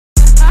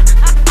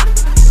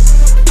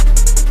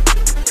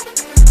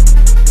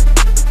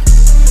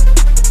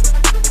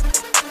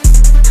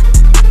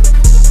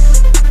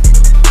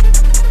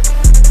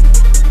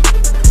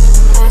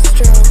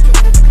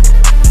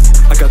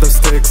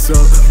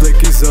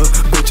Yeah,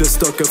 bitches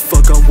stuck at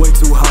fuck, I'm way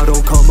too high,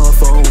 don't call my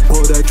phone.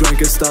 Pour that drink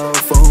and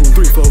styrofoam.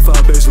 3, 4,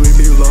 5, bitch, leave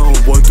me alone.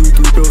 1, 2,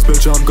 3 pills,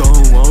 bitch, I'm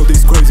gone. All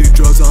these crazy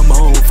drugs I'm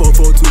on. 4,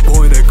 4, 2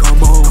 point it,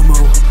 come on. Come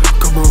on,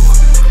 come on,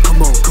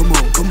 come on, come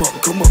on, come on,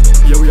 come on.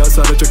 Yeah, we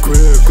outside at your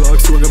crib, Glock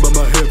swinging by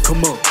my hip,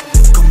 come on.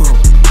 Come on,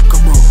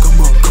 come on,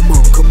 come on, come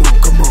on, come on,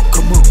 come on,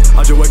 come on.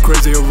 I just went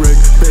crazy a rig,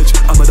 bitch,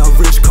 I'm a that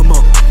rich, come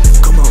on.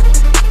 Come on,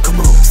 come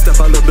on,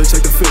 step out, little bitch,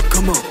 take the fit,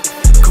 come on.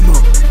 Come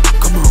on,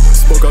 come on,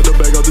 smoke out the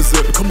bag, out the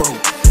zip, come on.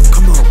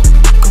 Come on,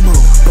 come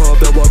on, pour up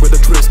that walk with the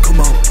twist, come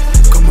on.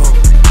 Come on,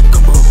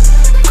 come on,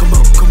 come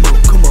on, come on,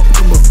 come on,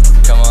 come on.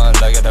 Come on,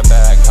 look at the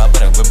back, hop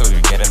in a whip, we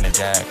get in the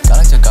jack.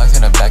 Got like two cocks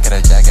in the back of the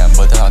jack, and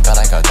both of them got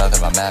like a dot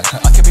of my map.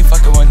 I could be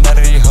fucking with none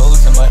of these hoes,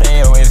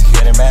 somebody always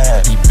getting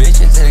mad. These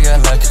bitches, they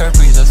got like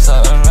herpes or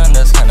something, and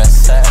that's kinda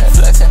sad.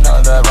 Flexing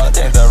all the wrong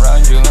things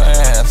around you,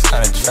 and that's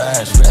kinda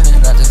trash. Really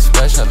nothing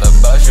special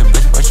about you,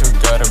 bitch, but you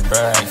gotta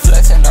brag.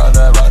 Flexing all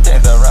the wrong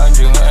things around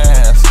you,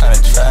 and that's kinda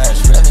trash.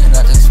 Really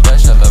nothing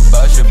special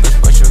about you, bitch,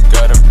 but you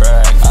gotta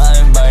brag. I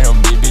ain't buying no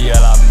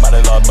BBL, I might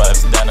as well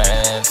bust down the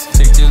hands.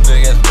 6'2"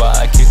 big as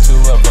why I keep 2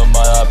 of them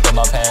all up in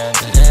my pants.